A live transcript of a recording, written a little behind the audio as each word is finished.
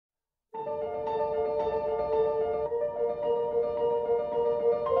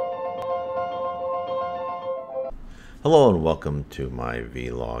Hello and welcome to my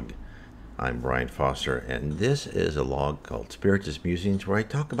vlog. I'm Brian Foster, and this is a log called Spiritism Musings where I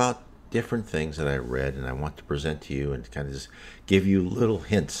talk about different things that I read and I want to present to you and kind of just give you little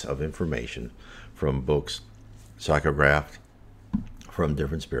hints of information from books psychographed from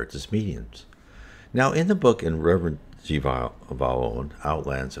different Spiritist mediums. Now, in the book in Reverend Jivaon,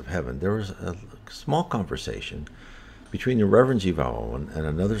 Outlands of Heaven, there was a small conversation between the Reverend Jivaon and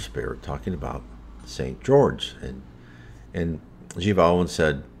another spirit talking about St. George. And Jiva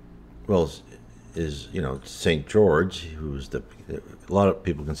said, well, is St. George, who's a lot of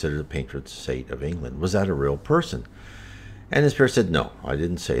people consider the patron saint of England, was that a real person? And the spirit said, no, I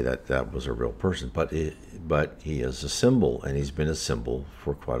didn't say that was a real person, but he is a symbol, and he's been a symbol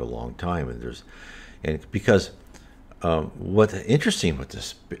for quite a long time. Because what's interesting with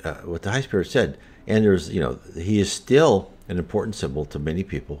this, what the High Spirit said, and he is still an important symbol to many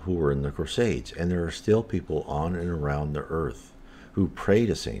people who were in the Crusades, and there are still people on and around the earth who pray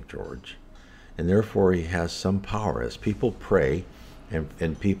to St. George, and therefore he has some power. As people pray,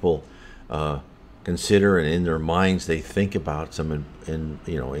 and people consider, and in their minds they think about some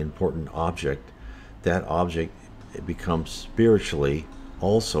important object, that object, it becomes spiritually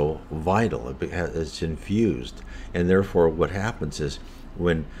also vital. It's infused, and therefore what happens is,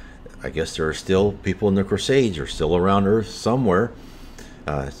 when I guess there are still people in the Crusades, or still around Earth somewhere.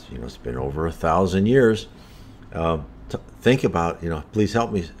 It's been over 1,000 years. Think about, please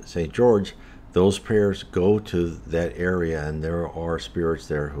help me, St. George. Those prayers go to that area, and there are spirits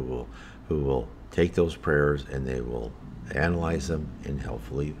there who will take those prayers and they will analyze them, and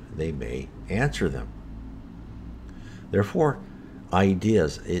hopefully they may answer them. Therefore,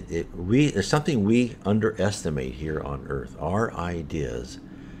 ideas. There's something we underestimate here on Earth. Our ideas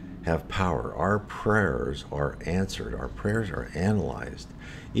have power. Our prayers are answered. Our prayers are analyzed.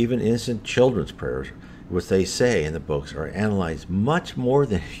 Even innocent children's prayers, which they say in the books, are analyzed much more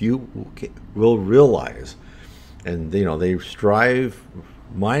than you will realize. And they strive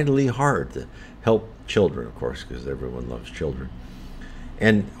mightily hard to help children, of course, because everyone loves children.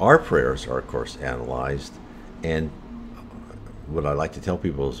 And our prayers are, of course, analyzed. And what I like to tell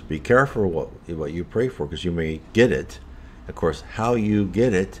people is, be careful what you pray for, because you may get it. Of course, how you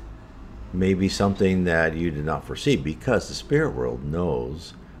get it may be something that you did not foresee, because the spirit world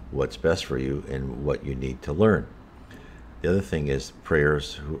knows what's best for you and what you need to learn. The other thing is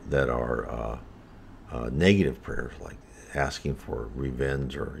prayers that are negative prayers, like asking for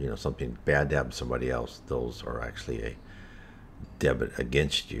revenge, or something bad to happen to somebody else. Those are actually a debit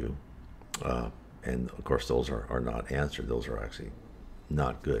against you, and of course those are not answered. Those are actually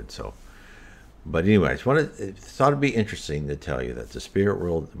not good. But anyway, I thought it'd be interesting to tell you that the spirit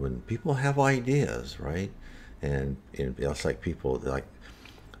world, when people have ideas, right, and it's like people like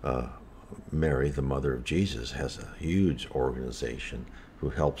Mary, the mother of Jesus, has a huge organization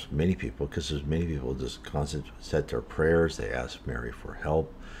who helps many people, because there's many people just constantly set their prayers. They ask Mary for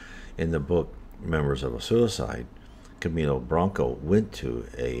help. In the book Members of a Suicide, Camilo Branco went to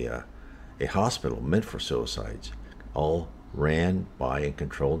a hospital meant for suicides, all ran by and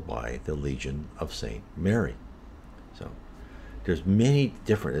controlled by the Legion of Saint Mary. So there's many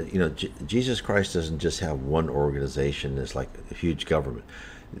different, Jesus Christ doesn't just have one organization. It's like a huge government.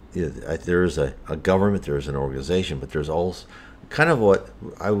 There is a government, there is an organization, but there's also kind of what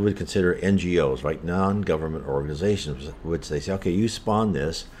I would consider NGOs, right? Non-government organizations, which they say, okay, you spawn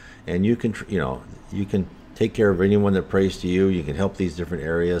this, and you can take care of anyone that prays to you. You can help these different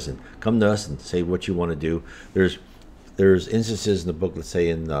areas, and come to us and say what you want to do. There's instances in the book, let's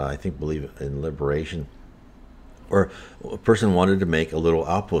say believe in Liberation, where a person wanted to make a little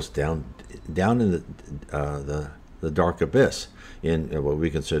outpost down in the dark abyss, in what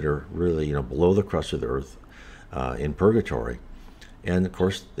we consider really below the crust of the earth, in purgatory. And of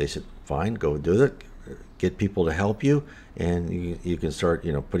course they said, fine, go do it. Get people to help you, and you can start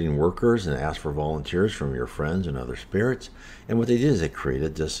putting workers, and ask for volunteers from your friends and other spirits. And what they did is they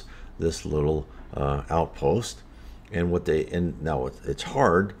created this little outpost. And now it's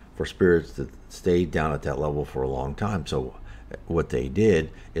hard for spirits to stay down at that level for a long time. So what they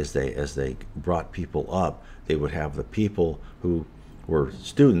did is, as they brought people up, they would have the people who were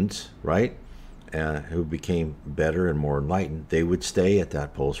students, right, who became better and more enlightened. They would stay at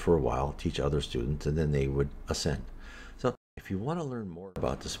that post for a while, teach other students, and then they would ascend. So if you want to learn more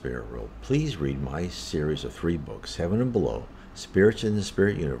about the spirit world, please read my series of 3 books, Heaven and Below, Spirits in the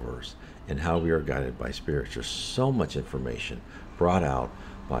Spirit Universe, and How We Are Guided by Spirits. There's so much information brought out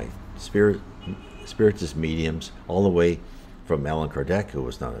by spiritist mediums, all the way from Allan Kardec, who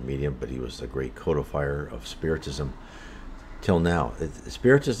was not a medium, but he was a great codifier of Spiritism, till now.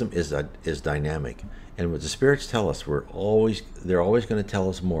 Spiritism is dynamic, and what the spirits tell us, they're always going to tell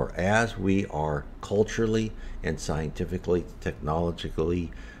us more as we are culturally and scientifically,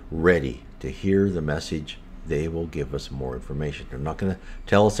 technologically ready to hear the message. They will give us more information. They're not going to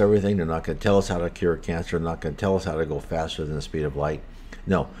tell us everything. They're not going to tell us how to cure cancer. They're not going to tell us how to go faster than the speed of light.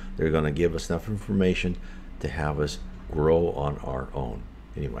 No, they're going to give us enough information to have us grow on our own.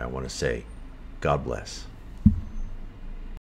 Anyway, I want to say, God bless.